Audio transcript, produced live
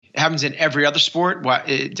happens in every other sport.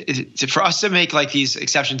 For us to make like these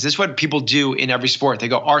exceptions, this is what people do in every sport. They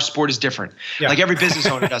go, our sport is different. Yeah. Like every business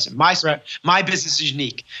owner does it. My business is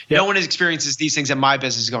unique. Yep. No one experiences these things that my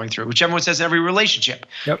business is going through, which everyone says in every relationship.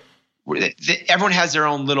 Yep. Everyone has their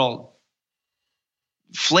own little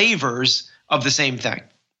flavors of the same thing.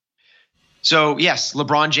 So yes,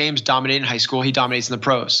 LeBron James dominated in high school. He dominates in the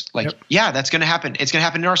pros. Yeah, that's going to happen. It's going to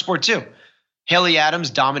happen in our sport too. Haley Adams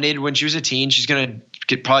dominated when she was a teen. She's going to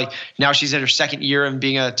get now she's in her second year of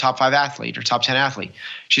being a top 5 athlete or top 10 athlete.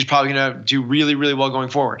 She's probably going to do really, really well going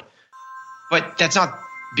forward. But that's not,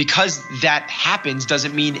 because that happens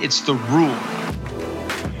doesn't mean it's the rule.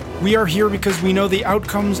 We are here because we know the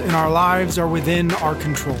outcomes in our lives are within our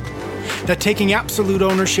control. That taking absolute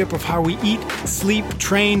ownership of how we eat, sleep,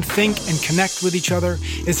 train, think, and connect with each other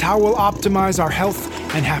is how we'll optimize our health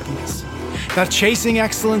and happiness. That chasing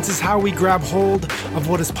excellence is how we grab hold of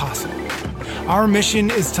what is possible. Our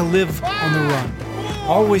mission is to live on the run,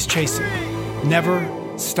 always chasing, never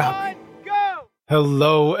stopping.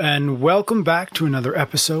 Hello and welcome back to another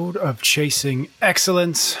episode of Chasing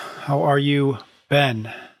Excellence. How are you,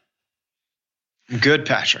 Ben? Good,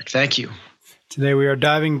 Patrick. Thank you. Today we are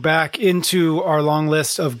diving back into our long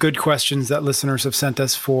list of good questions that listeners have sent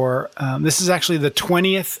us for. This is actually the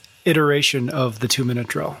 20th iteration of the 2-minute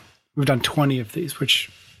drill. We've done 20 of these, which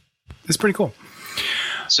is pretty cool.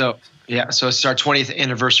 So it's our 20th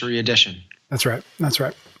anniversary edition. That's right.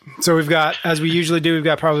 So we've got, as we usually do, we've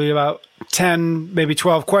got probably about 10, maybe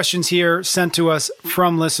 12 questions here sent to us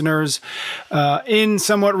from listeners in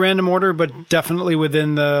somewhat random order, but definitely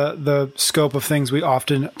within the scope of things we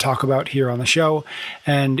often talk about here on the show.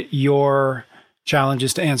 And your challenge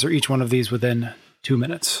is to answer each one of these within 2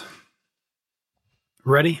 minutes.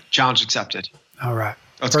 Ready? Challenge accepted. All right.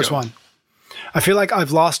 First one. I feel like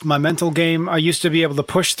I've lost my mental game. I used to be able to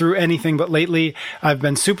push through anything, but lately I've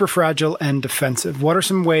been super fragile and defensive. What are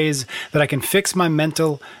some ways that I can fix my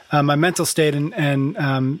mental state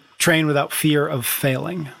and train without fear of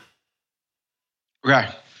failing? Okay.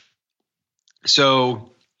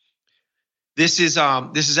 So this is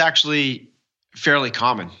actually fairly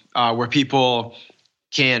common, where people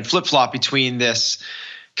can flip-flop between this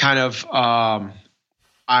kind of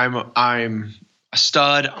I'm a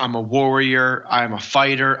stud, I'm a warrior, I'm a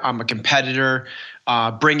fighter, I'm a competitor,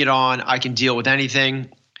 bring it on, I can deal with anything,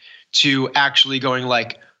 to actually going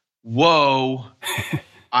like, whoa,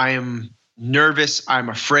 I am nervous, I'm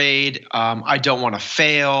afraid, I don't want to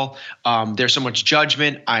fail, there's so much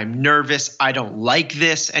judgment, I'm nervous, I don't like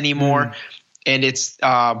this anymore. And it's,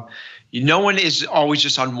 no one is always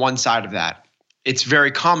just on one side of that. It's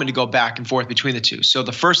very common to go back and forth between the two. So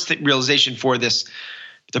the first realization for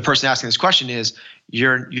the person asking this question is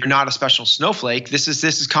you're not a special snowflake. This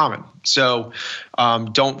is common. So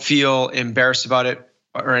don't feel embarrassed about it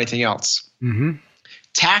or anything else. Mm-hmm.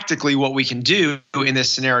 Tactically, what we can do in this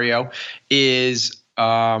scenario is,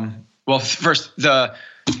 first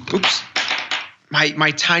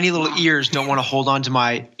my tiny little ears don't want to hold on to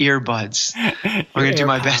my earbuds. I'm going to do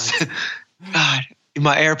my best. God,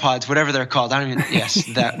 my AirPods, whatever they're called.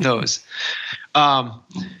 Those.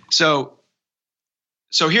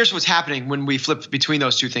 So here's what's happening when we flip between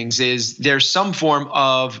those two things is there's some form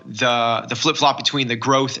of the flip-flop between the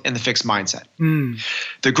growth and the fixed mindset.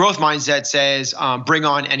 The growth mindset says, bring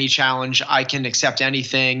on any challenge. I can accept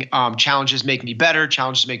anything. Challenges make me better.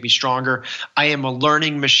 Challenges make me stronger. I am a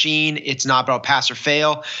learning machine. It's not about pass or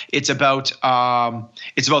fail. It's about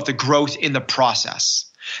the growth in the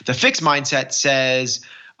process. The fixed mindset says,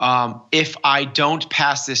 if I don't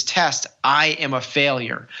pass this test, I am a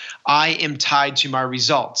failure. I am tied to my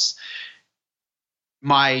results.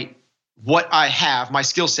 What I have, my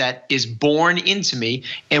skill set, is born into me,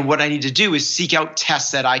 and what I need to do is seek out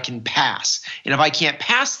tests that I can pass. And if I can't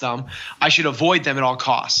pass them, I should avoid them at all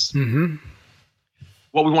costs. Mm-hmm.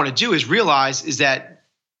 What we want to do is realize is that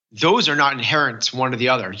those are not inherent to one or the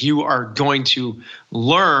other. You are going to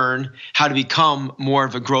learn how to become more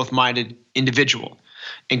of a growth-minded individual.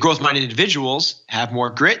 And growth-minded individuals have more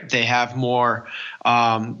grit. They have more,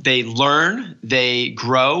 they learn, they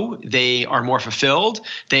grow, they are more fulfilled,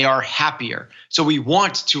 they are happier. So we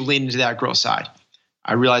want to lean into that growth side.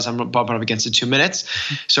 I realize I'm bumping up against the 2 minutes.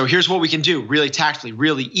 So here's what we can do really tactfully,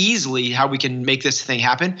 really easily, how we can make this thing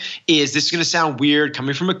happen is this is going to sound weird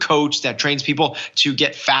coming from a coach that trains people to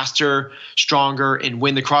get faster, stronger, and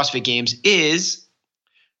win the CrossFit Games is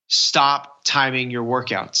stop timing your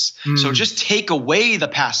workouts. So just take away the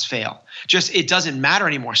pass fail. It doesn't matter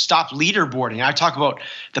anymore. Stop leaderboarding. I talk about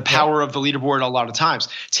the power of the leaderboard a lot of times.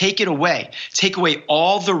 Take it away. Take away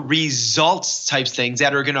all the results type things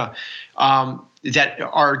that are going to that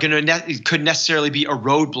are going to could necessarily be a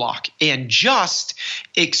roadblock, and just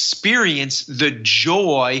experience the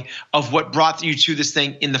joy of what brought you to this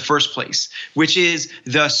thing in the first place, which is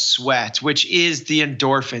the sweat, which is the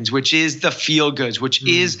endorphins, which is the feel goods, which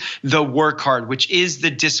is the work hard, which is the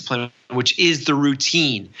discipline, which is the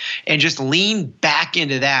routine. And just lean back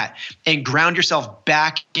into that and ground yourself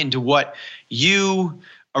back into what you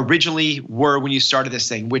originally were when you started this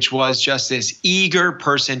thing, which was just this eager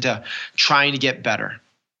person to trying to get better.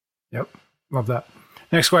 Yep. Love that.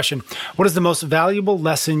 Next question. What is the most valuable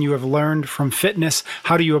lesson you have learned from fitness?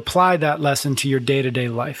 How do you apply that lesson to your day-to-day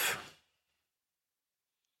life?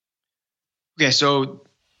 Okay. So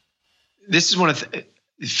this is one of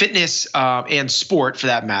fitness and sport, for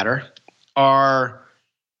that matter, are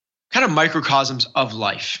kind of microcosms of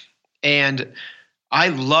life. And I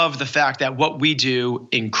love the fact that what we do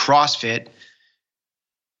in CrossFit,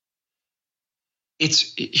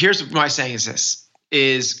 here's my saying is this,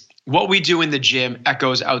 is what we do in the gym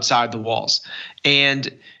echoes outside the walls. And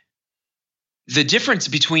the difference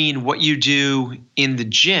between what you do in the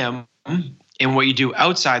gym and what you do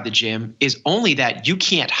outside the gym is only that you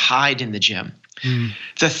can't hide in the gym.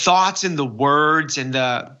 The thoughts and the words and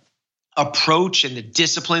the approach and the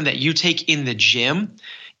discipline that you take in the gym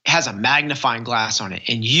has a magnifying glass on it,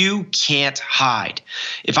 and you can't hide.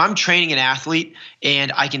 If I'm training an athlete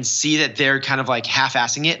and I can see that they're kind of like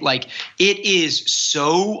half-assing it, like it is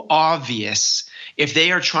so obvious if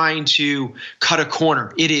they are trying to cut a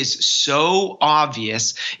corner. It is so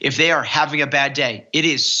obvious if they are having a bad day. It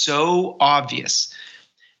is so obvious.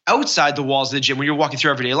 Outside the walls of the gym, when you're walking through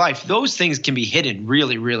everyday life, those things can be hidden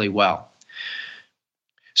really, really well.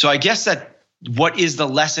 So I guess that what is the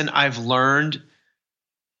lesson I've learned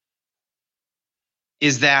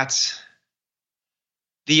is that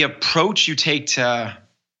the approach you take to,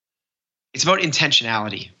 it's about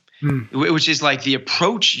intentionality, which is like the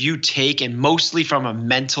approach you take, and mostly from a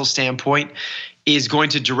mental standpoint, is going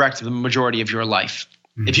to direct the majority of your life.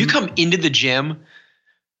 If you come into the gym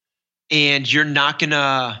and you're not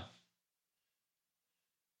gonna,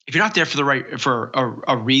 if you're not there for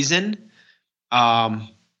a reason, like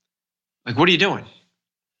what are you doing?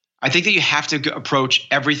 I think that you have to approach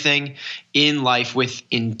everything in life with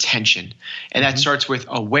intention. And that starts with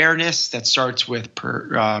awareness. That starts with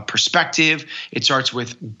perspective. It starts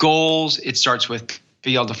with goals. It starts with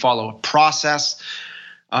being able to follow a process.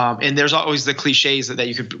 And there's always the cliches that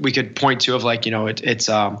we could point to of like,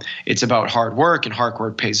 it's about hard work, and hard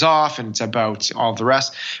work pays off, and it's about all the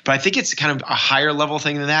rest. But I think it's kind of a higher level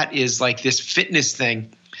thing than that, is like this fitness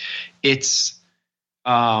thing. It's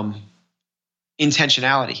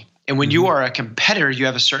intentionality. And when you are a competitor, you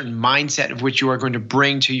have a certain mindset of which you are going to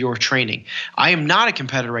bring to your training. I am not a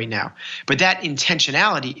competitor right now, but that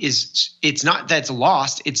intentionality it's not that it's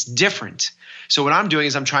lost, it's different. So what I'm doing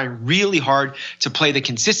is I'm trying really hard to play the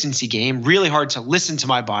consistency game, really hard to listen to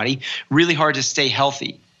my body, really hard to stay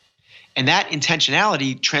healthy. And that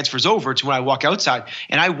intentionality transfers over to when I walk outside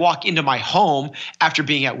and I walk into my home after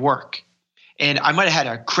being at work. And I might have had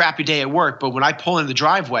a crappy day at work, but when I pull in the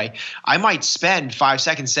driveway, I might spend 5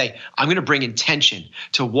 seconds say, I'm going to bring intention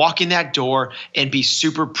to walk in that door and be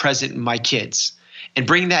super present in my kids. And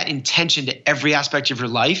bringing that intention to every aspect of your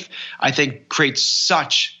life, I think creates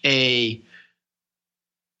such an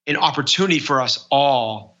opportunity for us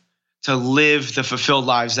all to live the fulfilled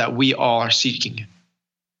lives that we all are seeking.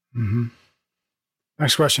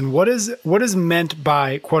 Next question. What is meant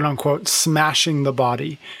by quote unquote smashing the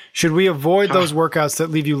body? Should we avoid those workouts that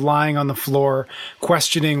leave you lying on the floor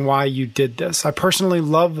questioning why you did this? I personally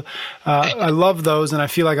love those, and I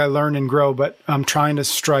feel like I learn and grow, but I'm trying to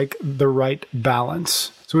strike the right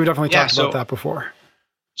balance. So we definitely talked about that before.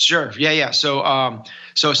 Sure. Yeah. So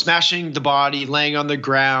smashing the body, laying on the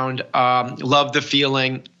ground, love the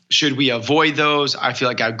feeling. Should we avoid those? I feel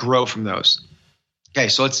like I grow from those. Okay,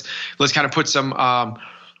 so let's kind of put some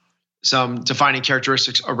defining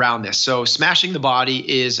characteristics around this. So smashing the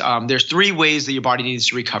body is there's 3 ways that your body needs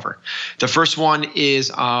to recover. The first one is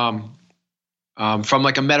from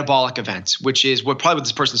like a metabolic event, which is what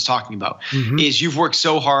this person's talking about. Is you've worked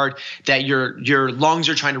so hard that your lungs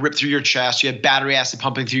are trying to rip through your chest. You have battery acid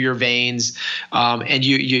pumping through your veins, and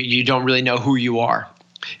you don't really know who you are.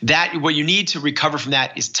 What you need to recover from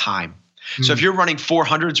that is time. So if you're running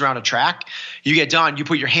 400s around a track, you get done, you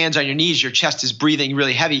put your hands on your knees, your chest is breathing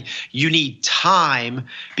really heavy. You need time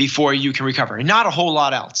before you can recover, and not a whole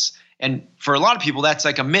lot else. And for a lot of people, that's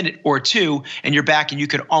like a minute or 2, and you're back, and you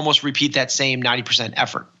could almost repeat that same 90%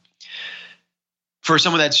 effort. For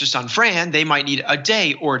someone that's just on Fran, they might need a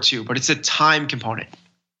day or 2, but it's a time component.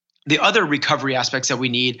 The other recovery aspects that we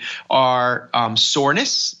need are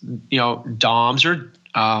soreness, DOMS or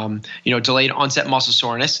delayed onset muscle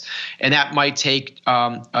soreness. And that might take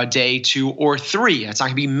a day, 2 or 3. It's not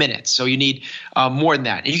going to be minutes. So you need more than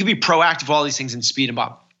that. And you can be proactive with all these things and speed them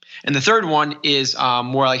up. And the third one is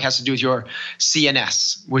more like has to do with your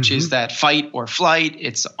CNS, which is that fight or flight.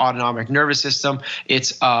 It's autonomic nervous system.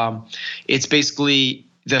 It's basically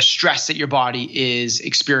the stress that your body is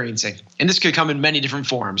experiencing. And this could come in many different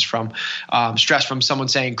forms, from stress from someone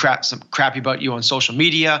saying some crappy about you on social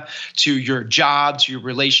media, to your job, to your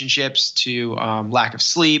relationships, to lack of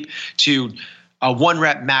sleep, to a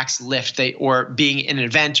 1-rep max lift, or being in an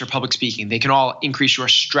event or public speaking. They can all increase your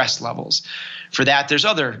stress levels. For that, there's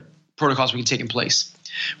other protocols we can take in place.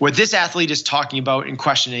 What this athlete is talking about and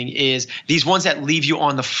questioning is these ones that leave you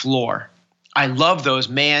on the floor. I love those,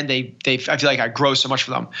 man. I feel like I grow so much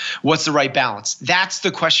for them. What's the right balance? That's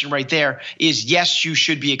the question right there. Is yes, you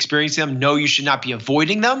should be experiencing them. No, you should not be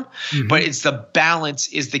avoiding them. But it's the balance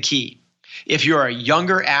is the key. If you're a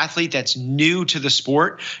younger athlete that's new to the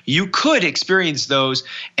sport, you could experience those,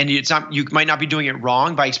 and you might not be doing it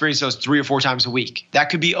wrong by experiencing those 3 or 4 times a week. That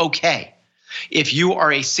could be okay. If you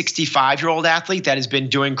are a 65-year-old athlete that has been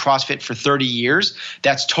doing CrossFit for 30 years,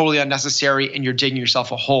 that's totally unnecessary and you're digging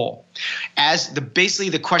yourself a hole. Basically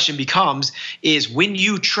the question becomes is when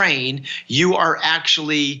you train, you are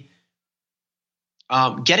actually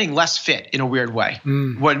getting less fit in a weird way.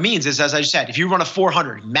 What it means is, as I said, if you run a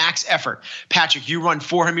 400 max effort, Patrick, you run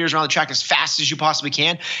 400 meters around the track as fast as you possibly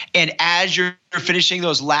can. And as you're finishing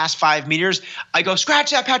those last 5 meters, I go,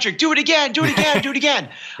 scratch that, Patrick, do it again, do it again, do it again.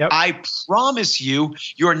 Yep. I promise you,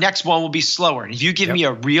 your next one will be slower. And if you give me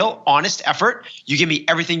a real honest effort, you give me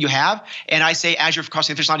everything you have, and I say, as you're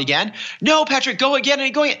crossing the finish line again, no, Patrick, go again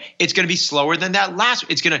and go again. It's going to be slower than that last.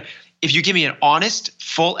 If you give me an honest,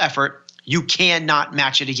 full effort, you cannot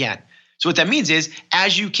match it again. So what that means is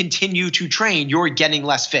as you continue to train, you're getting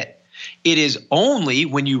less fit. It is only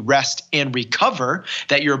when you rest and recover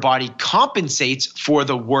that your body compensates for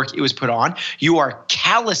the work it was put on. You are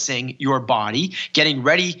callousing your body, getting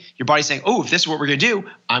ready. Your body's saying, oh, if this is what we're going to do,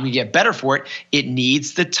 I'm going to get better for it. It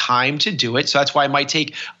needs the time to do it. So that's why it might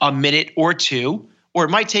take a minute or 2, or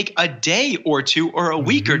it might take a day or 2 or a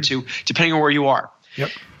week or 2, depending on where you are. Yep.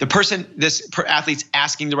 This athlete's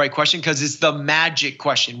asking the right question because it's the magic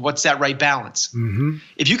question. What's that right balance?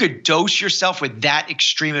 If you could dose yourself with that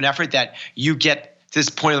extreme an effort that you get to this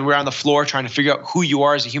point where we're on the floor trying to figure out who you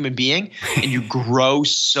are as a human being, and you grow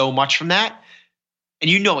so much from that, and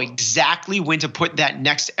you know exactly when to put that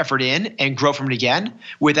next effort in and grow from it again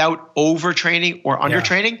without overtraining or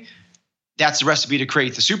undertraining, that's the recipe to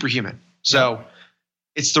create the superhuman. So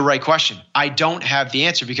it's the right question. I don't have the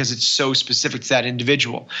answer because it's so specific to that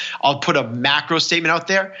individual. I'll put a macro statement out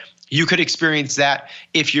there. You could experience that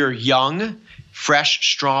if you're young, fresh,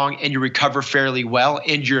 strong, and you recover fairly well,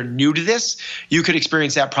 and you're new to this, you could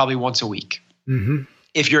experience that probably once a week.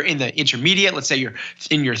 If you're in the intermediate, let's say you're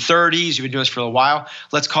in your 30s, you've been doing this for a while,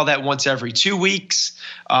 let's call that once every 2 weeks,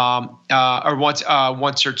 or once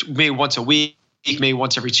a week. Maybe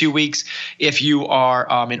once every 2 weeks. If you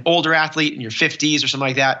are an older athlete in your 50s or something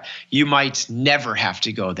like that, you might never have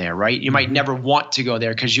to go there, right? You might never want to go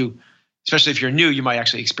there because especially if you're new, you might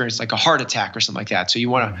actually experience like a heart attack or something like that. So you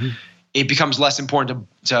want to, it becomes less important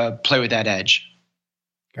to play with that edge.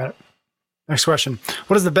 Got it. Next question.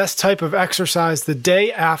 What is the best type of exercise the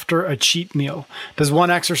day after a cheat meal? Does one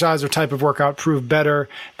exercise or type of workout prove better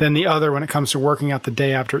than the other when it comes to working out the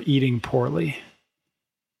day after eating poorly?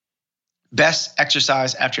 Best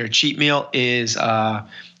exercise after a cheat meal is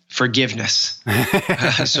forgiveness.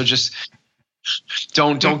 So just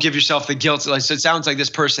don't give yourself the guilt. So it sounds like this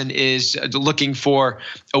person is looking for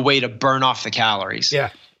a way to burn off the calories.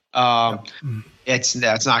 Yeah. That's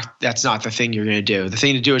not the thing you're going to do. The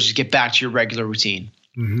thing to do is just get back to your regular routine.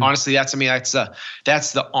 Honestly, that's the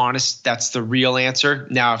real answer.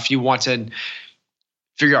 Now, if you want to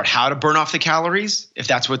figure out how to burn off the calories, if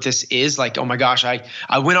that's what this is, like, oh my gosh,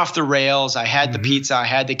 I went off the rails, I had the pizza, I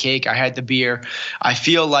had the cake, I had the beer, I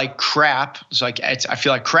feel like crap. So I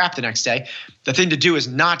feel like crap the next day. The thing to do is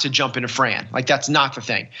not to jump into Fran. Like, that's not the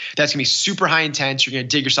thing. That's gonna be super high intense. You're gonna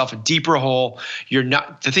dig yourself a deeper hole.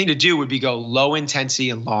 The thing to do would be go low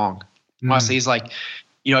intensity and long. Honestly, it's like,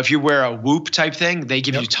 if you wear a Whoop type thing, they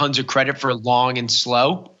give you tons of credit for long and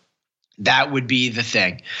slow. That would be the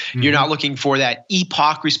thing. You're not looking for that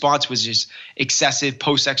EPOC response, which is excessive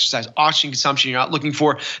post-exercise oxygen consumption. You're not looking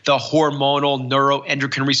for the hormonal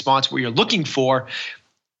neuroendocrine response. What you're looking for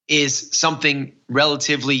is something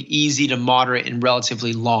relatively easy to moderate and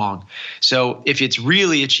relatively long. So if it's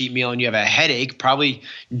really a cheat meal and you have a headache, probably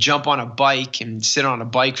jump on a bike and sit on a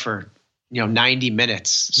bike for 90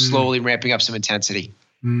 minutes, slowly ramping up some intensity.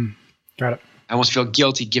 Got it. I almost feel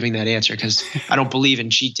guilty giving that answer because I don't believe in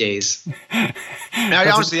cheat days.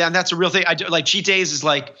 Honestly, and that's a real thing. I do, like cheat days is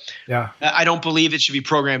like, I don't believe it should be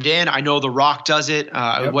programmed in. I know The Rock does it,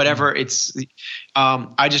 whatever. It's,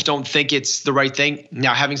 I just don't think it's the right thing.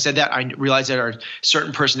 Now, having said that, I realize there are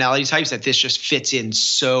certain personality types that this just fits in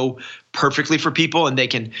so perfectly for people, and they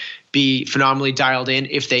can be phenomenally dialed in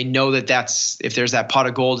if they know that if there's that pot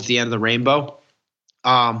of gold at the end of the rainbow.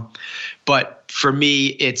 But for me,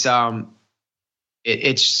 it's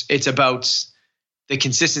about the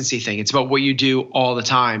consistency thing. It's about what you do all the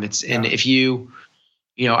time. And if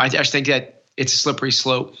I just think that it's a slippery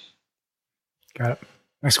slope. Got it.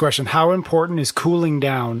 Next question. How important is cooling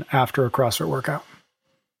down after a CrossFit workout?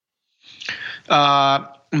 It's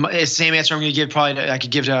the same answer I'm going to give. Probably I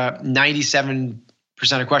could give to 97%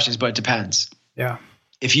 of questions, but it depends. Yeah.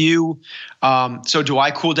 If you, so do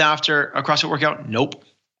I cool down after a CrossFit workout? Nope.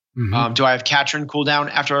 Mm-hmm. Do I have Katrin cool down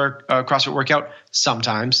after a CrossFit workout?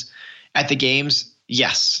 Sometimes. At the games,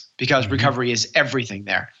 yes, because recovery is everything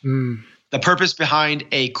there. The purpose behind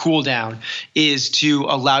a cool down is to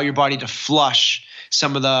allow your body to flush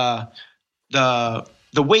some of the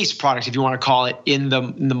waste product, if you want to call it, in the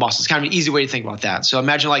muscles. Kind of an easy way to think about that. So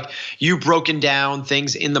imagine like you've broken down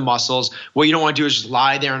things in the muscles. What you don't want to do is just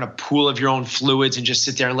lie there in a pool of your own fluids and just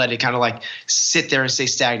sit there and let it kind of like sit there and stay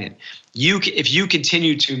stagnant. If you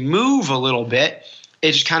continue to move a little bit,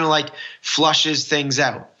 it just kind of like flushes things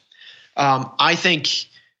out. I think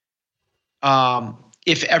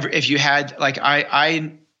if you had like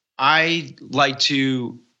I like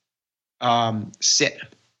to sit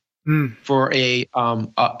for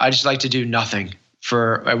I just like to do nothing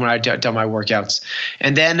for when I done my workouts,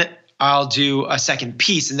 and then I'll do a second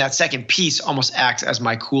piece, and that second piece almost acts as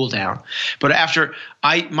my cool down. But after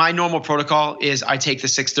my normal protocol is I take the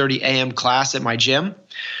 6:30 a.m. class at my gym,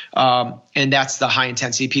 and that's the high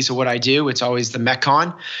intensity piece of what I do. It's always the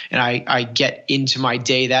Metcon, and I get into my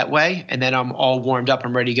day that way, and then I'm all warmed up,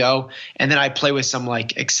 I'm ready to go, and then I play with some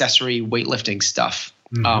like accessory weightlifting stuff.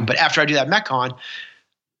 But after I do that Metcon,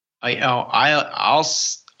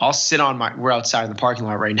 I'll sit on we're outside in the parking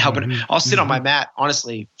lot right now, but I'll sit on my mat,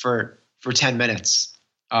 honestly, for 10 minutes,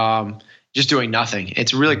 just doing nothing.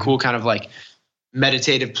 It's a really cool kind of like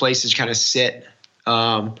meditative place to kind of sit.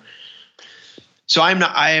 So I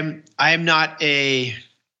am not a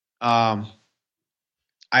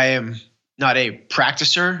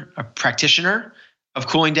practitioner of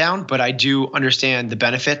cooling down, but I do understand the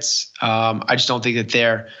benefits. I just don't think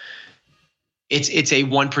that it's a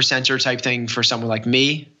 1%er type thing for someone like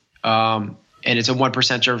me. And it's a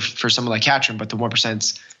 1%er for someone like Katrin, but the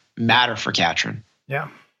 1% matter for Katrin. Yeah.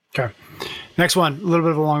 Okay. Next one, a little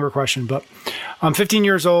bit of a longer question, but I'm 15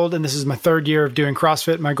 years old and this is my third year of doing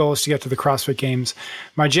CrossFit. My goal is to get to the CrossFit Games.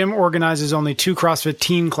 My gym organizes only 2 CrossFit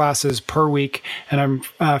teen classes per week, and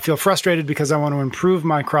I feel frustrated because I want to improve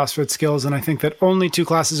my CrossFit skills, and I think that only 2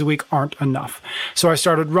 classes a week aren't enough. So I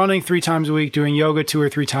started running 3 times a week, doing yoga 2 or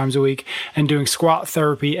 3 times a week, and doing squat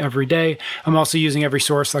therapy every day. I'm also using every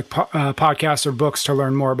source like podcasts or books to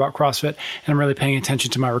learn more about CrossFit, and I'm really paying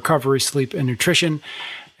attention to my recovery, sleep, and nutrition.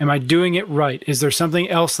 Am I doing it right? Is there something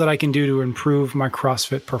else that I can do to improve my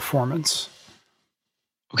CrossFit performance?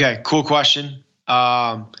 Okay, cool question.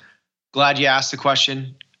 Glad you asked the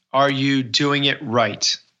question. Are you doing it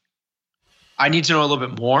right? I need to know a little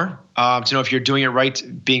bit more to know if you're doing it right,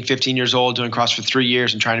 being 15 years old, doing CrossFit for 3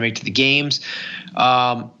 years and trying to make it to the games.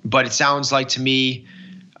 But it sounds like to me,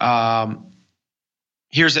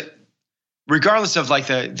 regardless of like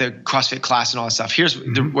the CrossFit class and all that stuff, here's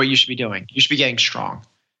what you should be doing. You should be getting strong.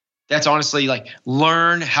 That's honestly like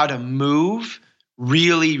learn how to move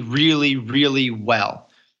really, really, really well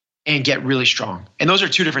and get really strong. And those are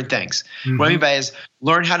 2 different things. What I mean by is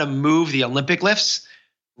learn how to move the Olympic lifts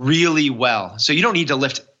really well. So you don't need to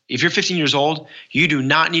lift. If you're 15 years old, you do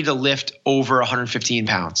not need to lift over 115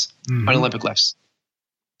 pounds on Olympic lifts.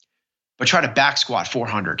 But try to back squat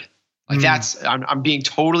 400. Like I'm being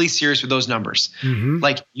totally serious with those numbers.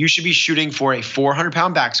 Like you should be shooting for a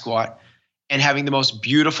 400-pound back squat and having the most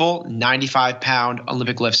beautiful 95-pound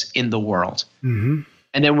Olympic lifts in the world. And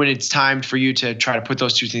then when it's time for you to try to put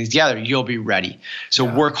those 2 things together, you'll be ready. So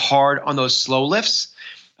work hard on those slow lifts,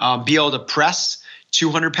 be able to press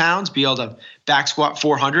 200 pounds, be able to back squat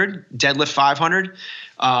 400, deadlift 500,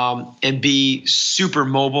 and be super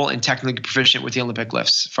mobile and technically proficient with the Olympic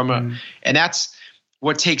lifts. And that's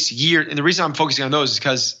what takes years, and the reason I'm focusing on those is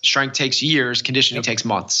because strength takes years, conditioning takes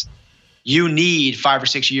months. You need 5 or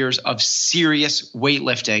 6 years of serious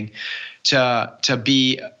weightlifting to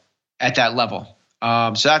be at that level.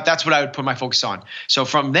 So that's what I would put my focus on. So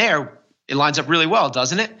from there, it lines up really well,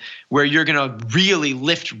 doesn't it? Where you're going to really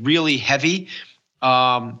lift really heavy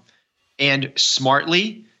and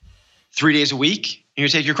smartly 3 days a week. And you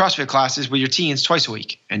take your CrossFit classes with your teens twice a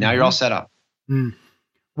week. And now you're all set up.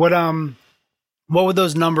 What would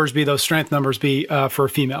those numbers be? Those strength numbers be for a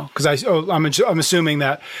female? Because I'm assuming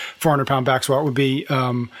that 400-pound back squat would be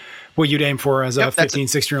what you'd aim for as a 15,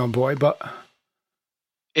 16-year-old boy. But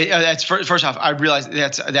that's first off, I realize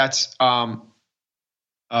that's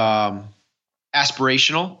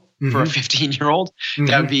aspirational for a 15-year-old.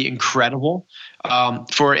 That would be incredible.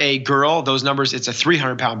 For a girl, those numbers, it's a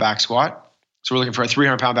 300-pound back squat. So we're looking for a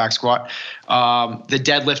 300-pound back squat. The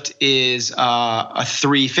deadlift is a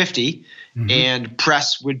 350. And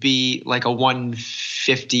press would be like a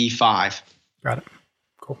 155. Got it.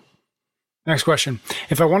 Cool. Next question.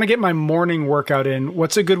 If I want to get my morning workout in,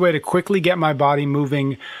 what's a good way to quickly get my body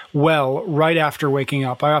moving well right after waking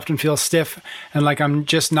up? I often feel stiff and like I'm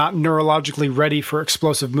just not neurologically ready for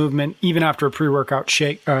explosive movement, even after a pre-workout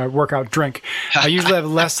workout drink. I usually have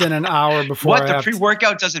less than an hour before the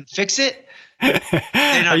pre-workout doesn't fix it?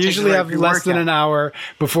 I usually have less than an hour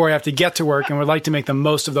before I have to get to work and would like to make the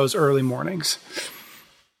most of those early mornings.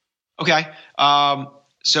 Okay.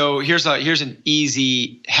 So here's an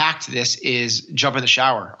easy hack to this is jump in the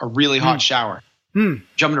shower, a really hot shower.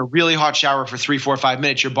 Jump in a really hot shower for 3, 4, 5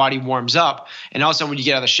 minutes. Your body warms up. And also when you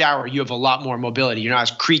get out of the shower, you have a lot more mobility. You're not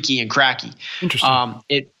as creaky and cracky. Interesting.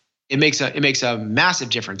 It makes a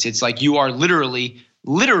massive difference. It's like you are literally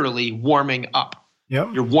warming up. Yep.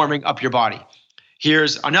 You're warming up your body.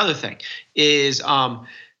 Here's another thing is I'm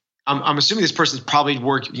assuming this person's probably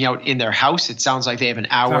working out in their house. It sounds like they have an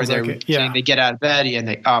hour there. Like they get out of bed and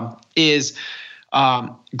they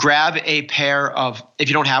grab a pair of, if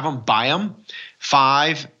you don't have them, buy them,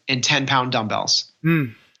 5 and 10 pound dumbbells.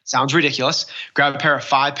 Sounds ridiculous. Grab a pair of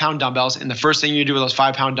 5 pound dumbbells. And the first thing you do with those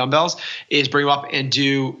 5 pound dumbbells is bring them up and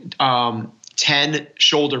do 10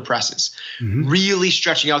 shoulder presses, really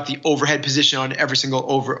stretching out the overhead position on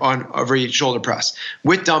every shoulder press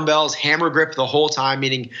with dumbbells, hammer grip the whole time,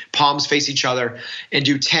 meaning palms face each other, and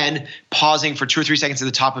do 10, pausing for 2 or 3 seconds at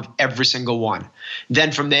the top of every single one.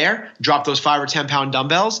 Then from there, drop those 5 or 10 pound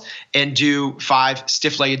dumbbells and do 5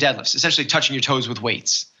 stiff-legged deadlifts, essentially touching your toes with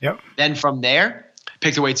weights. Yep. Then from there,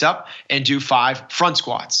 pick the weights up and do 5 front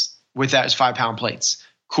squats with that as 5 pound plates.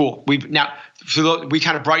 Cool. We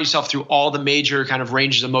kind of brought yourself through all the major kind of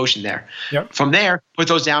ranges of motion there. Yep. From there, put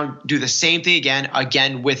those down, do the same thing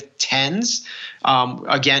again with 10s,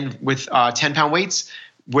 again with 10 pound weights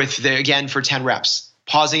again for 10 reps,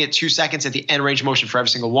 pausing at 2 seconds at the end range of motion for every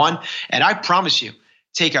single one. And I promise you,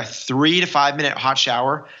 take a 3 to 5 minute hot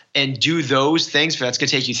shower and do those things. That's going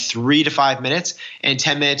to take you 3 to 5 minutes, and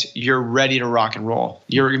 10 minutes, you're ready to rock and roll.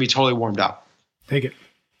 You're going to be totally warmed up. Take it.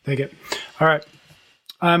 All right.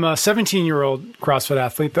 I'm a 17-year-old CrossFit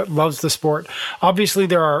athlete that loves the sport. Obviously,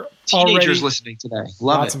 there are teenagers listening today.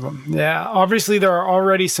 Lots of them. Yeah. Obviously, there are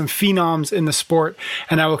already some phenoms in the sport,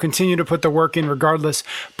 and I will continue to put the work in regardless.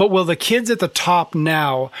 But will the kids at the top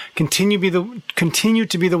now continue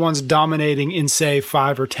to be the ones dominating in, say,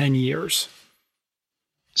 5 or 10 years?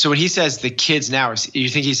 So when he says the kids now, you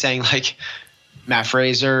think he's saying like Matt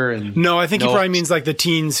Fraser? And no, I think he probably means like the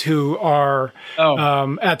teens who are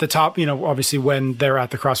at the top, obviously when they're at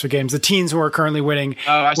the CrossFit Games. The teens who are currently winning,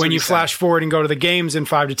 when you flash forward and go to the games in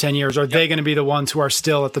 5 to 10 years, are they going to be the ones who are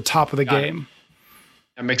still at the top of the game?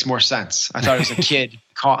 That makes more sense. I thought it was a kid.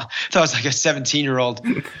 I thought it was like a 17-year-old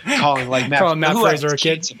calling like Matt Fraser a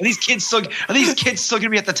kid. Are these kids still going to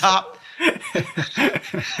be at the top?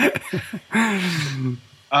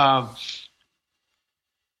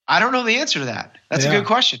 I don't know the answer to that. That's a good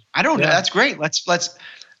question. I don't know. That's great. Let's.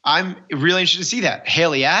 I'm really interested to see that.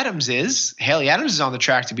 Haley Adams is on the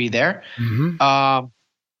track to be there. But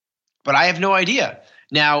I have no idea.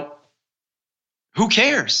 Now, who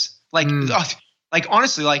cares? Like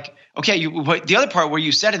honestly, like, okay, the other part where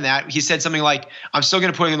you said in that, he said something like, I'm still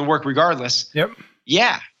going to put in the work regardless. Yep.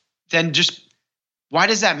 Yeah. Then just, why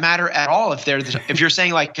does that matter at all? If you're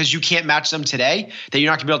saying like, because you can't match them today, that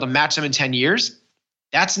you're not going to be able to match them in 10 years,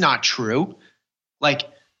 that's not true. Like,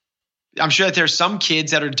 I'm sure that there's some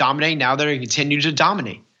kids that are dominating now that are going to continue to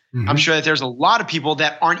dominate. I'm sure that there's a lot of people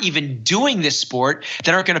that aren't even doing this sport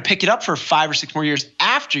that aren't going to pick it up for 5 or 6 more years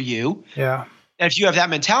after you. Yeah. And if you have that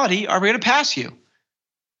mentality, are we going to pass you?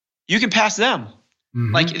 You can pass them.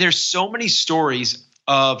 Like, there's so many stories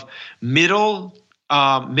of middle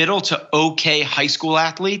middle to okay high school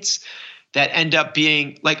athletes that end up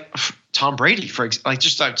being like Tom Brady, for example, like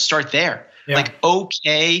just start there. Yeah. Like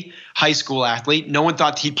okay high school athlete. No one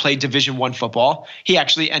thought he'd play Division I football. He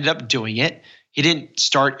actually ended up doing it. He didn't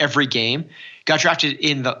start every game. Got drafted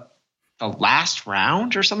in the last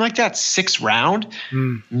round or something like that, 6th round.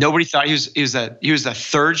 Nobody thought he was the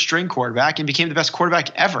 3rd string quarterback and became the best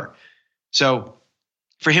quarterback ever. So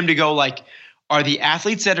for him to go like, are the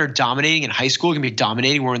athletes that are dominating in high school going to be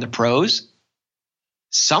dominating when we're in the pros?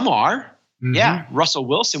 Some are. Mm-hmm. Yeah. Russell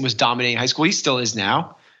Wilson was dominating in high school. He still is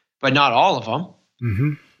now, but not all of them.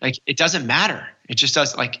 Mm-hmm. Like, it doesn't matter. It just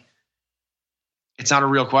does. Like, it's not a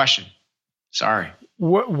real question. Sorry.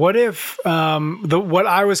 What if what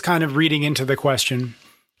I was kind of reading into the question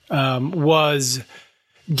was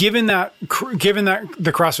given that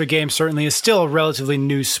the CrossFit Games certainly is still a relatively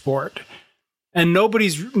new sport, and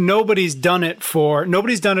nobody's done it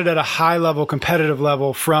at a high level, competitive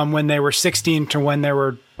level from when they were 16 to when they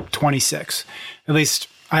were 26. At least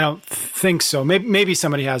I don't think so. Maybe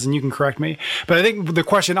somebody has, and you can correct me. But I think the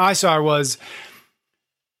question I saw was,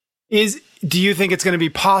 do you think it's going to be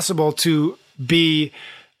possible to be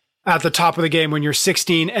at the top of the game when you're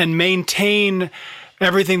 16 and maintain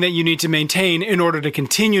everything that you need to maintain in order to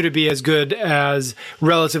continue to be as good as,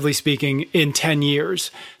 relatively speaking, in 10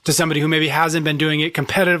 years to somebody who maybe hasn't been doing it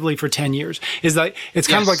competitively for 10 years? It's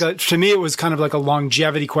kind of like to me, it was kind of like a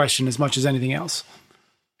longevity question as much as anything else.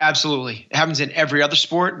 Absolutely. It happens in every other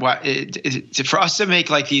sport. For us to make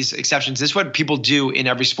like these exceptions, this is what people do in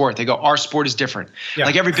every sport. They go, our sport is different. Yeah.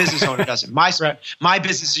 Like every business owner does it. My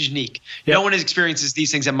business is unique. Yep. No one experiences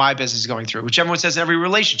these things that my business is going through, which everyone says in every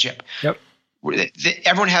relationship. Yep.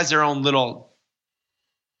 Everyone has their own little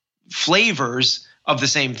flavors of the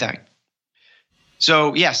same thing.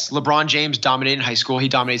 So yes, LeBron James dominated in high school. He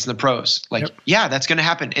dominates in the pros. Yeah, that's going to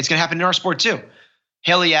happen. It's going to happen in our sport too.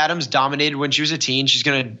 Haley Adams dominated when she was a teen. She's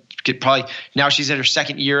going to get now she's in her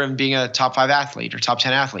 2nd year of being a top 5 athlete or top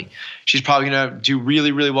 10 athlete. She's probably going to do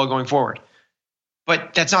really, really well going forward.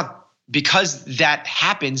 But that's not, because that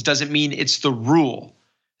happens doesn't mean it's the rule.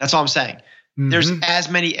 That's all I'm saying. Mm-hmm. There's as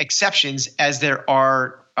many exceptions as there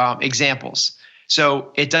are examples.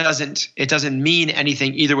 So it doesn't mean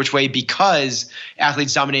anything either which way, because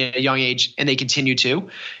athletes dominate at a young age and they continue to.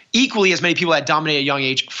 Equally as many people that dominate at a young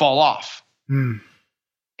age fall off.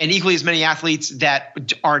 And equally as many athletes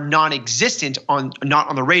that are non-existent not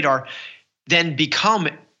on the radar then become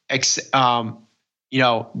the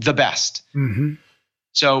best. Mm-hmm.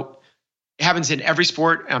 So it happens in every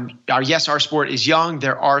sport. Our sport is young.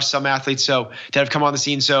 There are some athletes that have come on the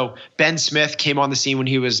scene. So Ben Smith came on the scene when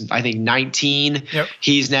he was, I think, 19. Yep.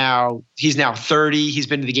 He's now 30. He's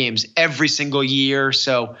been to the games every single year.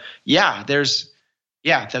 So yeah, the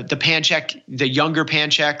Panchek, the younger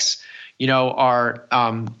Pancheks,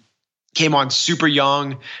 came on super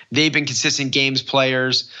young. They've been consistent games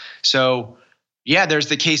players. So yeah, there's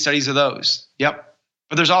the case studies of those. Yep.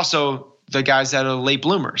 But there's also the guys that are late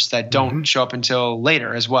bloomers that don't show up until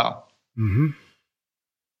later as well. Mm-hmm.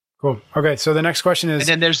 Cool. Okay. So the next question is, and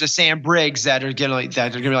then there's the Sam Briggs that are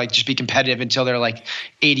gonna just be competitive until they're like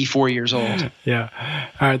 84 years old. Yeah.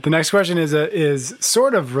 All right. The next question is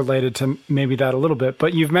sort of related to maybe that a little bit,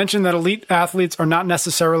 but you've mentioned that elite athletes are not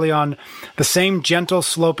necessarily on the same gentle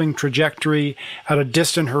sloping trajectory at a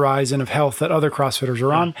distant horizon of health that other CrossFitters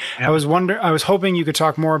are on. Yeah. I was hoping you could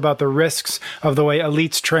talk more about the risks of the way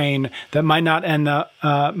elites train that might not end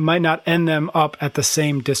them up at the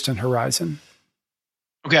same distant horizon.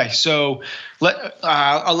 Okay, so this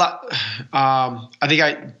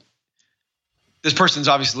person's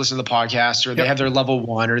obviously listening to the podcast, or they have their level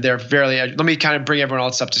 1, or they're let me kind of bring everyone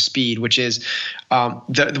else up to speed, which is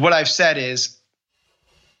what I've said is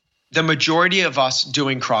the majority of us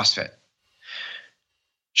doing CrossFit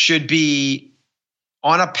should be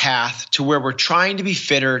on a path to where we're trying to be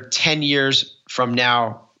fitter 10 years from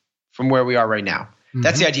now, from where we are right now.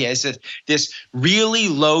 That's the idea. It's this really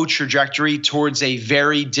low trajectory towards a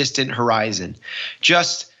very distant horizon.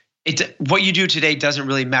 What you do today doesn't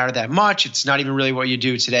really matter that much. It's not even really what you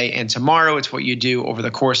do today and tomorrow. It's what you do over the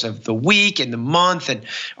course of the week and the month. And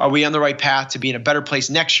are we on the right path to be in a better place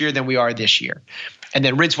next year than we are this year? And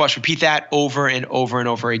then rinse, wash, repeat that over and over and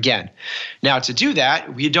over again. Now, to do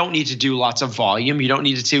that, you don't need to do lots of volume. You don't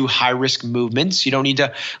need to do high-risk movements. You don't need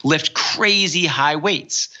to lift crazy high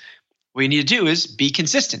weights. What you need to do is be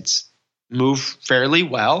consistent, move fairly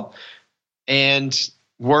well, and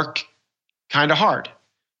work kind of hard.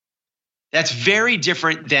 That's very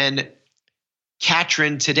different than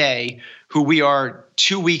Katrin today, who we are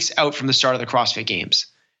 2 weeks out from the start of the CrossFit Games.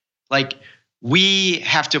 Like, we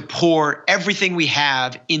have to pour everything we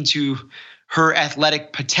have into her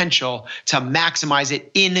athletic potential to maximize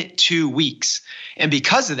it in 2 weeks. And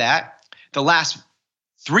because of that, the last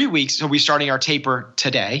 3 weeks, so we're starting our taper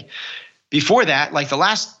today. Before that, like the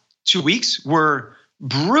last 2 weeks were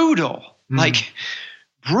brutal, like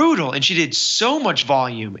brutal. And she did so much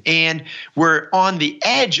volume, and we're on the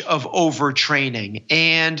edge of overtraining,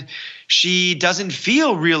 and she doesn't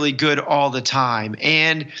feel really good all the time.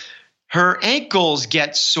 And her ankles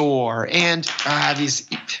get sore, and these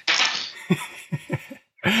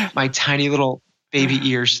my tiny little baby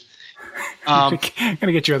ears. I'm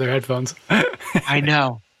gonna get you other headphones. I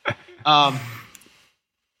know.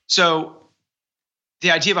 So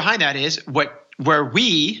the idea behind that is where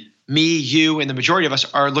we, me, you, and the majority of us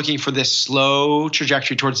are looking for this slow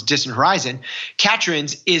trajectory towards the distant horizon.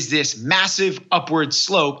 Katrin's is this massive upward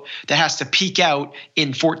slope that has to peak out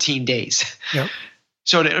in 14 days. Yep.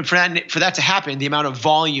 So for that to happen, the amount of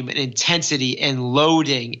volume and intensity and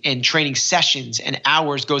loading and training sessions and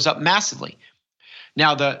hours goes up massively.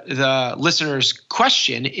 Now, the listener's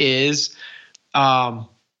question is, well,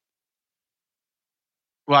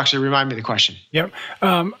 actually, remind me of the question. Yep.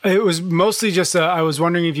 It was mostly just, I was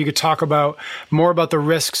wondering if you could talk more about the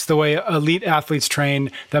risks, the way elite athletes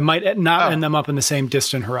train that might not end them up in the same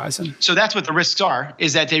distant horizon. So that's what the risks are,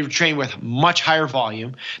 is that they train with much higher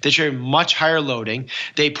volume. They train much higher loading.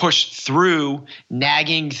 They push through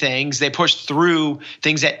nagging things. They push through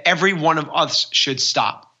things that every one of us should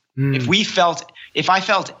stop. If I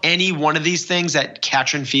felt any one of these things that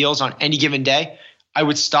Katrin feels on any given day, I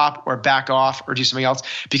would stop or back off or do something else,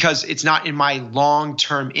 because it's not in my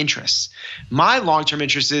long-term interests. My long-term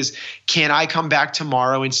interest is, can I come back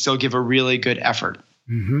tomorrow and still give a really good effort?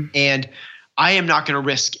 Mm-hmm. And I am not going to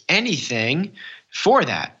risk anything for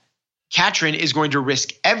that. Katrin is going to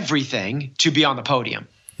risk everything to be on the podium.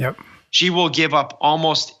 Yep. She will give up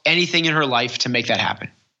almost anything in her life to make that happen.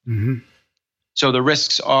 Mm-hmm. So the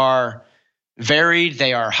risks are varied,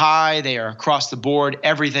 they are high, they are across the board,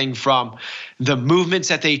 everything from the movements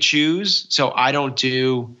that they choose. So I don't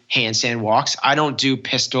do handstand walks, I don't do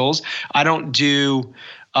pistols, I don't do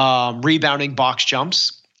rebounding box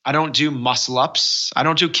jumps, I don't do muscle ups, I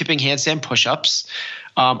don't do kipping handstand push-ups,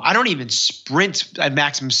 I don't even sprint at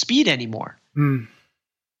maximum speed anymore.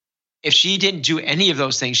 If she didn't do any of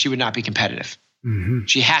those things, she would not be competitive. Mm-hmm.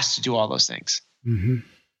 She has to do all those things. Mm-hmm.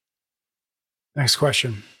 Next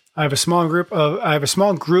question. I have a small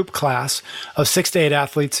group class of 6 to 8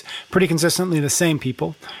 athletes, pretty consistently the same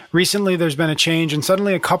people. Recently, there's been a change, and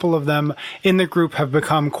suddenly a couple of them in the group have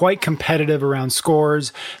become quite competitive around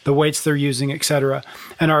scores, the weights they're using, etc.,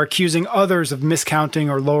 and are accusing others of miscounting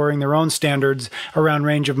or lowering their own standards around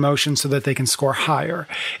range of motion so that they can score higher.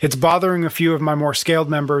 It's bothering a few of my more scaled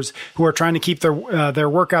members who are trying to keep their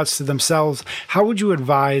workouts to themselves. How would you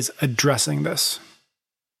advise addressing this?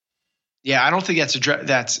 Yeah, I don't think that's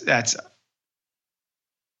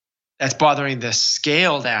bothering the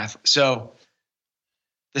scaled athlete. So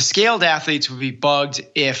the scaled athletes would be bugged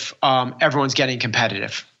if everyone's getting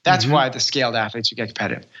competitive. That's why the scaled athletes would get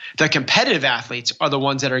competitive. The competitive athletes are the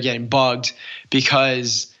ones that are getting bugged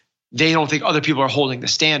because they don't think other people are holding the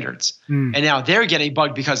standards, and now they're getting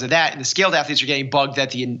bugged because of that. And the scaled athletes are getting bugged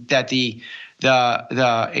that the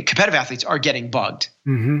competitive athletes are getting bugged.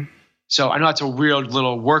 Mm-hmm. So I know that's a weird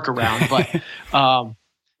little workaround, but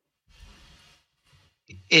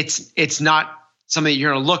it's not something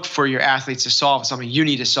you're going to look for your athletes to solve. It's something you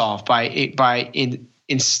need to solve by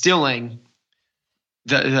instilling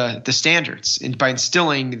the standards and by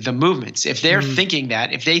instilling the movements. If they're thinking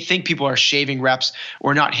that, if they think people are shaving reps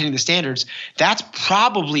or not hitting the standards, that's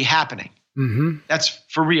probably happening. Mm-hmm. That's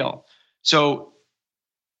for real. So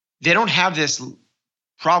they don't have this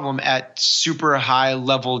problem at super high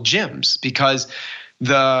level gyms because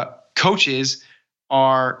the coaches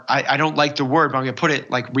are, I don't like the word, but I'm going to put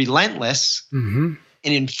it like relentless in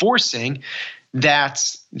enforcing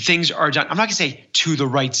that things are done. I'm not going to say to the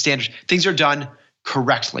right standards. Things are done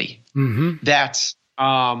correctly. That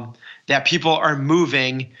people are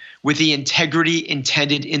moving with the integrity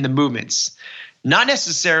intended in the movements. Not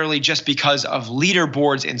necessarily just because of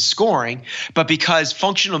leaderboards and scoring, but because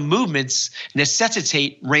functional movements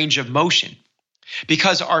necessitate range of motion.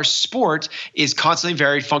 Because our sport is constantly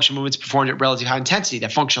varied, functional movements performed at relatively high intensity.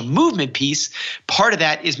 That functional movement piece, part of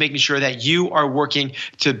that is making sure that you are working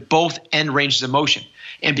to both end ranges of motion.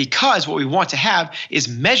 And because what we want to have is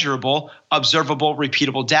measurable, observable,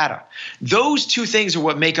 repeatable data. Those two things are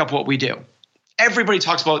what make up what we do. Everybody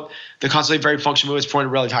talks about the constantly varied functional movements performed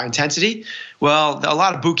at relatively high intensity. Well, a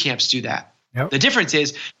lot of boot camps do that. Yep. The difference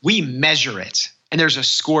is we measure it, and there's a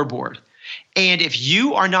scoreboard. And if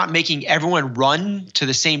you are not making everyone run to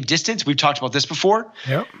the same distance, we've talked about this before,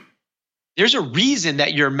 there's there's a reason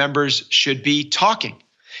that your members should be talking.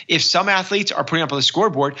 If some athletes are putting up on the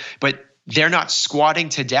scoreboard, but they're not squatting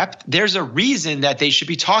to depth, there's a reason that they should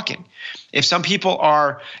be talking. If some people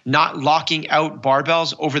are not locking out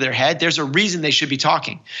barbells over their head, there's a reason they should be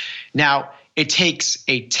talking. Now, it takes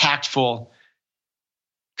a tactful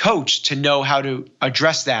coach to know how to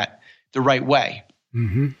address that the right way.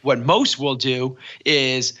 Mm-hmm. What most will do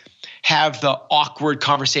is have the awkward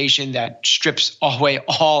conversation that strips away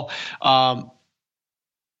all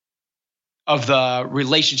of the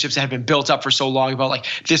relationships that have been built up for so long about like,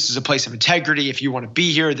 this is a place of integrity. If you want to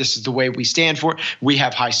be here, this is the way we stand for it. We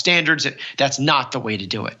have high standards. That's not the way to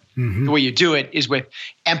do it. Mm-hmm. The way you do it is with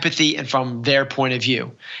empathy and from their point of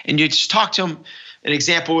view. And you just talk to them. An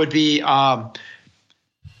example would be,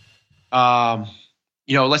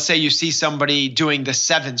 let's say you see somebody doing the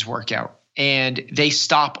sevens workout and they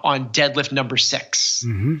stop on deadlift number 6.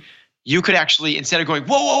 Mm-hmm. You could actually, instead of going,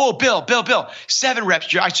 whoa, Bill, 7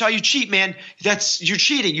 reps. I saw you cheat, man. You're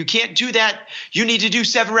cheating. You can't do that. You need to do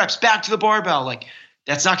 7 reps. Back to the barbell. Like,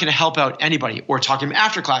 that's not going to help out anybody. Or talk to him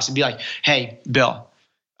after class and be like, hey, Bill,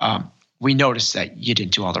 we noticed that you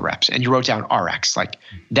didn't do all the reps and you wrote down RX. Like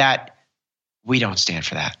that, we don't stand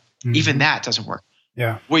for that. Mm-hmm. Even that doesn't work.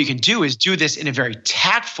 Yeah. What you can do is do this in a very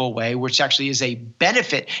tactful way, which actually is a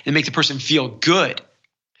benefit and make the person feel good.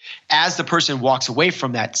 As the person walks away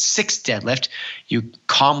from that 6th deadlift, you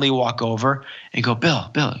calmly walk over and go, Bill,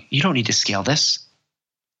 you don't need to scale this.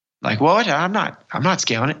 Like, what? I'm not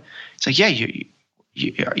scaling it. It's like, yeah,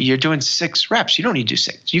 you're doing 6 reps. You don't need to do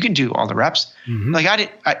 6. You can do all the reps. Mm-hmm. Like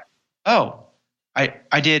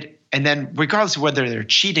I did. And then regardless of whether they're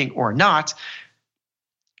cheating or not,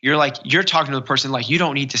 you're talking to the person like, you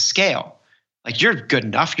don't need to scale. Like, you're good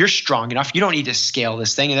enough. You're strong enough. You don't need to scale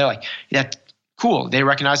this thing. And they're like, that's cool. They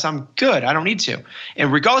recognize I'm good. I don't need to.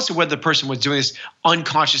 And regardless of whether the person was doing this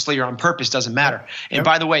unconsciously or on purpose, doesn't matter. And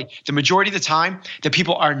by the way, the majority of the time, the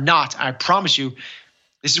people are not. I promise you,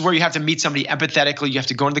 this is where you have to meet somebody empathetically. You have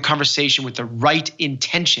to go into the conversation with the right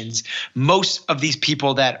intentions. Most of these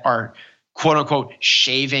people that are quote unquote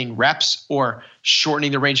shaving reps or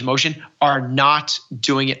shortening the range of motion are not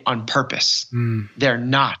doing it on purpose. They're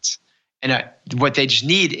not. And what they just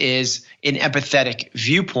need is an empathetic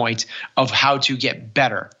viewpoint of how to get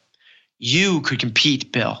better. You could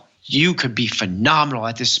compete, Bill. You could be phenomenal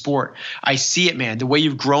at this sport. I see it, man. The way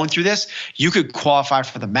you've grown through this, you could qualify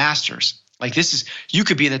for the Masters. Like you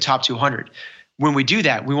could be in the top 200. When we do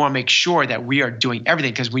that, we want to make sure that we are doing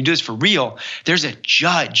everything, because when we do this for real, there's a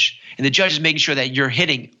judge, and the judge is making sure that you're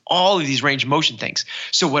hitting all of these range of motion things.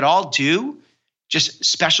 So what I'll do, just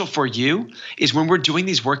special for you, is when we're doing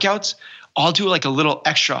these workouts, I'll do like a little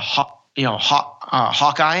extra hawk-eyeing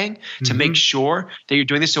to make sure that you're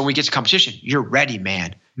doing this. So when we get to competition, you're ready,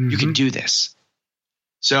 man. Mm-hmm. You can do this.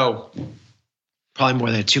 So probably more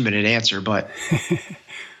than a 2-minute answer, but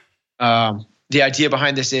the idea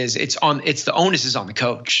behind this is the onus is on the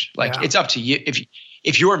coach. Like it's up to you.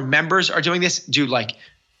 If your members are doing this, dude, like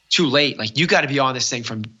too late. Like you got to be on this thing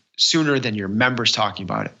from sooner than your members talking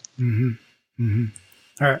about it. Mm-hmm. Mm-hmm.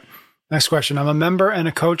 All right. Next question. I'm a member and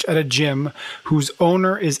a coach at a gym whose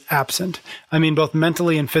owner is absent. I mean, both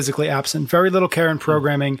mentally and physically absent. Very little care and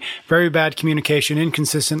programming, very bad communication,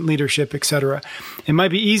 inconsistent leadership, etc. It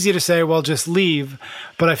might be easy to say, well, just leave,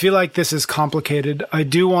 but I feel like this is complicated. I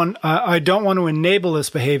don't want to enable this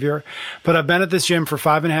behavior, but I've been at this gym for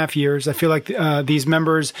 5.5 years. I feel like these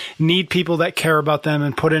members need people that care about them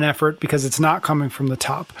and put in effort, because it's not coming from the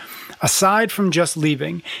top. Aside from just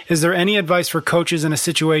leaving, is there any advice for coaches in a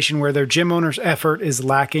situation where their gym owner's effort is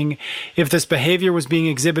lacking? If this behavior was being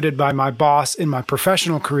exhibited by my boss in my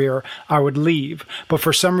professional career, I would leave. But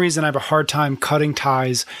for some reason, I have a hard time cutting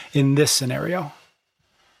ties in this scenario.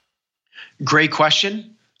 Great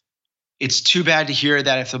question. It's too bad to hear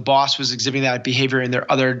that if the boss was exhibiting that behavior in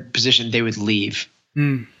their other position, they would leave.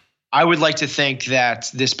 I would like to think that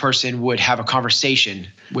this person would have a conversation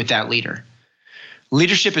with that leader.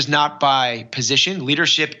 Leadership is not by position.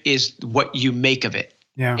 Leadership is what you make of it.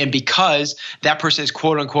 Yeah. And because that person is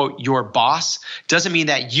quote unquote your boss, doesn't mean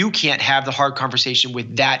that you can't have the hard conversation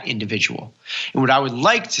with that individual. And what I would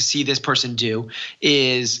like to see this person do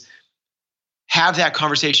is have that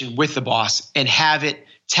conversation with the boss and have it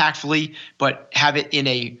tactfully, but have it in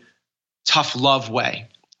a tough love way,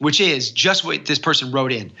 which is just what this person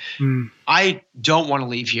wrote in. I don't want to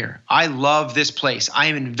leave here. I love this place. I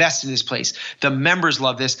am invested in this place. The members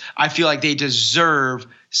love this. I feel like they deserve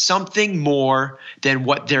something more than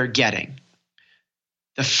what they're getting.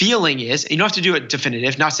 The feeling is, you don't have to do it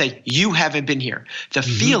definitive, not say you haven't been here. The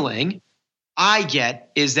feeling, I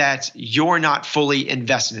get is that you're not fully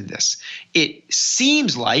invested in this. It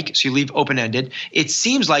seems like, so you leave open-ended, it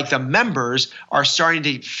seems like the members are starting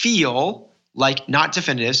to feel like, not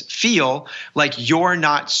definitives, feel like you're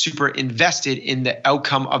not super invested in the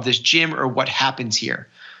outcome of this gym or what happens here.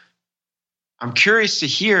 I'm curious to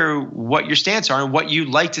hear what your stance are and what you'd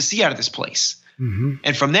like to see out of this place. Mm-hmm.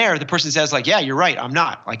 And from there, the person says like, yeah, you're right. I'm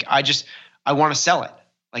not. Like, I want to sell it.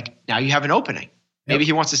 Like, now you have an opening. Maybe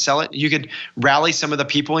he wants to sell it. You could rally some of the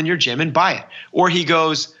people in your gym and buy it. Or he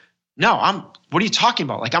goes, no, what are you talking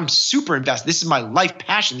about? Like, I'm super invested. This is my life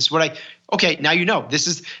passion. This is what okay, now you know. This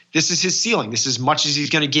is his ceiling. This is as much as he's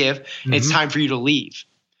going to give. And it's time for you to leave.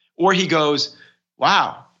 Or he goes,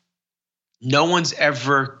 wow, no one's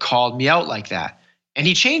ever called me out like that. And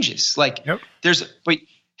he changes. Like, but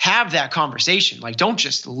have that conversation. Like, don't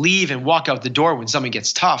just leave and walk out the door when something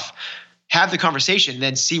gets tough. Have the conversation,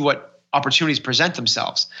 then see what opportunities present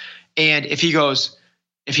themselves. And if he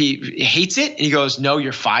hates it and he goes, no,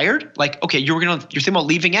 you're fired. Like, okay, you're thinking about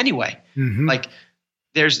leaving anyway. Mm-hmm. Like,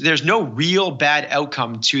 there's no real bad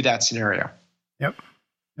outcome to that scenario. Yep.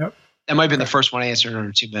 That might have been the first one I answered in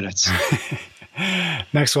under 2 minutes.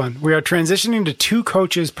 Next one. We are transitioning to 2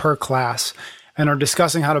 coaches per class and are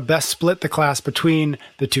discussing how to best split the class between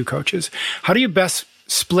the 2 coaches. How do you best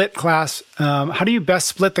split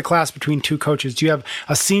the class between 2 coaches? Do you have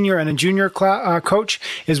a senior and a junior coach?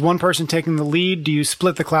 Is one person taking the lead? Do you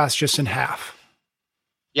split the class just in half?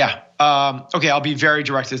 Yeah. Okay. I'll be very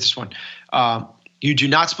direct with this one. You do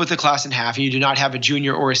not split the class in half, and you do not have a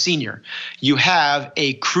junior or a senior. You have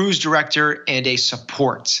a cruise director and a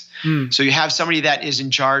support. So you have somebody that is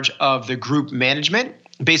in charge of the group management.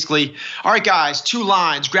 Basically, all right, guys, 2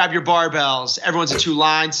 lines, grab your barbells. Everyone's in 2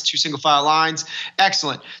 lines, 2 single file lines.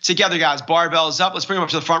 Excellent. Together, guys, barbells up. Let's bring them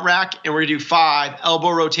up to the front rack, and we're going to do 5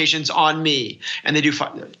 elbow rotations on me. And they do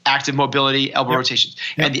active mobility, elbow rotations.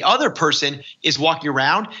 And the other person is walking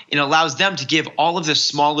around and allows them to give all of the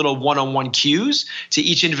small little one-on-one cues to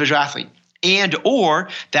each individual athlete. And or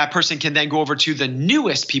that person can then go over to the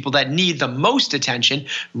newest people that need the most attention,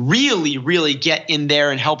 really, really get in there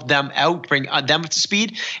and help them out, bring them up to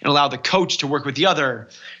speed, and allow the coach to work with the other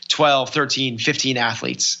 12, 13, 15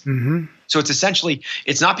 athletes. Mm-hmm. So it's essentially,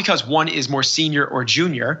 it's not because one is more senior or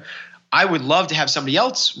junior. I would love to have somebody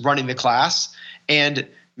else running the class, and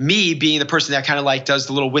me being the person that kind of like does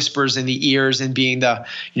the little whispers in the ears and being the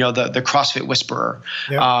CrossFit whisperer.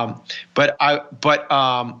 Yep. But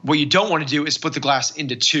what you don't want to do is split the class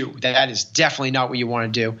into 2. That is definitely not what you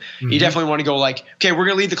want to do. Mm-hmm. You definitely want to go like, okay, we're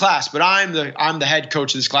going to lead the class, but I'm the head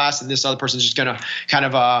coach of this class, and this other person is just going to kind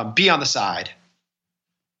of be on the side.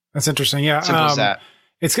 That's interesting. Yeah. Simple as that.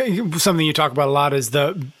 It's something you talk about a lot, is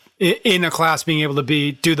in a class being able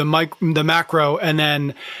to do the macro and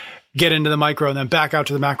then get into the micro and then back out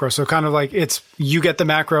to the macro. So kind of like it's you get the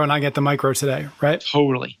macro and I get the micro today, right?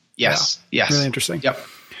 Totally. Yes. Yeah. Yes. Really interesting. Yep.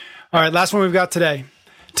 All right. Last one we've got today.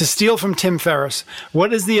 To steal from Tim Ferriss,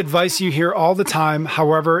 what is the advice you hear all the time,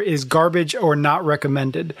 however, is garbage or not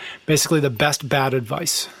recommended? Basically the best bad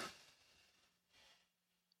advice.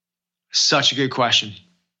 Such a good question.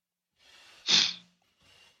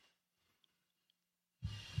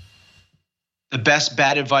 The best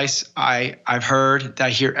bad advice I've heard that I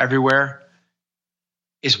hear everywhere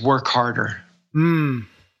is work harder.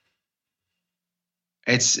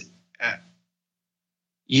 It's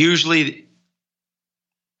usually,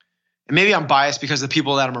 and maybe I'm biased because the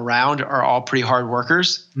people that I'm around are all pretty hard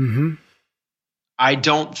workers. Mm-hmm. I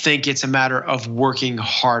don't think it's a matter of working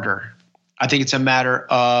harder. I think it's a matter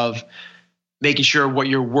of making sure what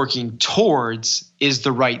you're working towards is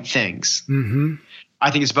the right things. Mm-hmm. I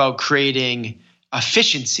think it's about creating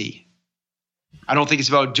efficiency. I don't think it's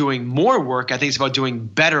about doing more work. I think it's about doing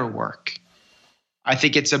better work. I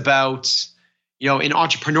think it's about, in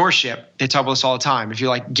entrepreneurship, they talk about this all the time. If you're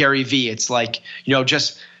like Gary Vee, it's like,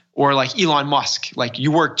 or like Elon Musk, like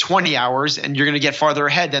you work 20 hours and you're going to get farther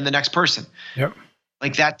ahead than the next person. Yep.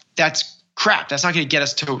 Like that's crap. That's not going to get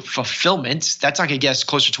us to fulfillment. That's not going to get us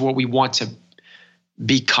closer to what we want to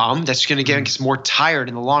become. That's going to get us more tired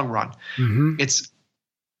in the long run. Mm-hmm. It's,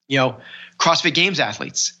 CrossFit Games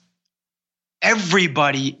athletes.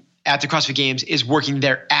 Everybody at the CrossFit Games is working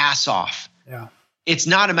their ass off. Yeah. It's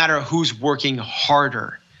not a matter of who's working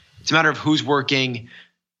harder. It's a matter of who's working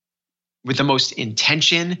with the most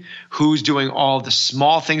intention, who's doing all the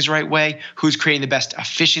small things the right way, who's creating the best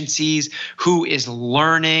efficiencies, who is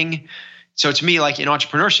learning. So to me, like in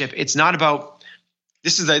entrepreneurship, it's not about,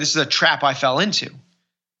 this is a trap I fell into,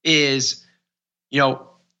 is,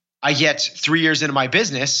 I get 3 years into my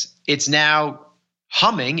business. It's now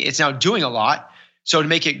humming. It's now doing a lot. So to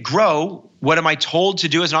make it grow, what am I told to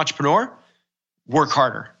do as an entrepreneur? work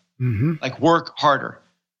harder. Like work harder.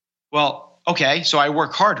 Well, okay, so I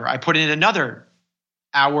work harder. I put in another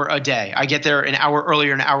hour a day. I get there an hour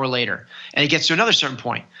earlier, an hour later, and it gets to another certain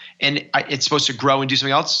point, and it's supposed to grow and do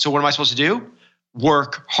something else. So what am I supposed to do?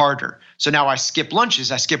 Work harder. So now I skip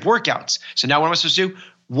lunches, I skip workouts. So now what am I supposed to do?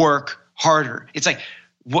 Work harder. It's like,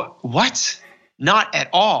 what? Not at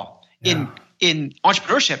all. Yeah. In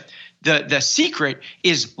entrepreneurship, the secret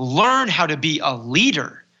is learn how to be a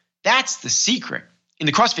leader. That's the secret. In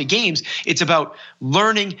the CrossFit Games, it's about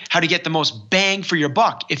learning how to get the most bang for your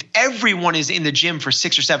buck. If everyone is in the gym for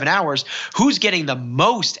 6 or 7 hours, who's getting the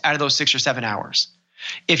most out of those 6 or 7 hours?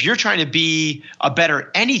 If you're trying to be a better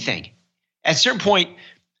anything, at a certain point,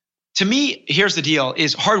 to me, here's the deal,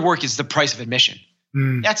 is hard work is the price of admission.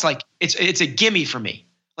 That's like, it's a gimme for me.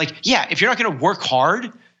 Like, yeah, if you're not going to work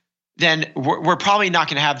hard, then we're probably not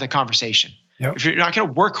going to have the conversation. Yep. If you're not going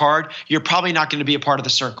to work hard, you're probably not going to be a part of the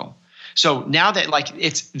circle. So now that like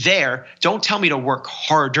it's there, don't tell me to work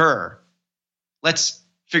harder. Let's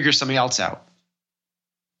figure something else out.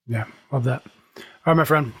 Yeah, love that. All right, my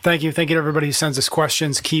friend. Thank you. Thank you to everybody who sends us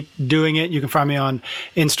questions. Keep doing it. You can find me on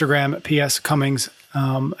Instagram, PS Cummings,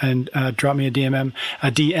 and drop me a DM,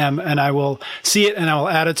 and I will see it and I will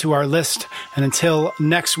add it to our list. And until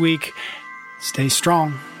next week, stay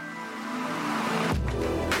strong.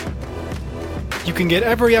 You can get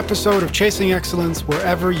every episode of Chasing Excellence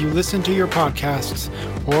wherever you listen to your podcasts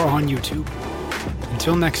or on YouTube.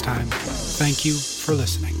 Until next time, thank you for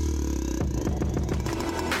listening.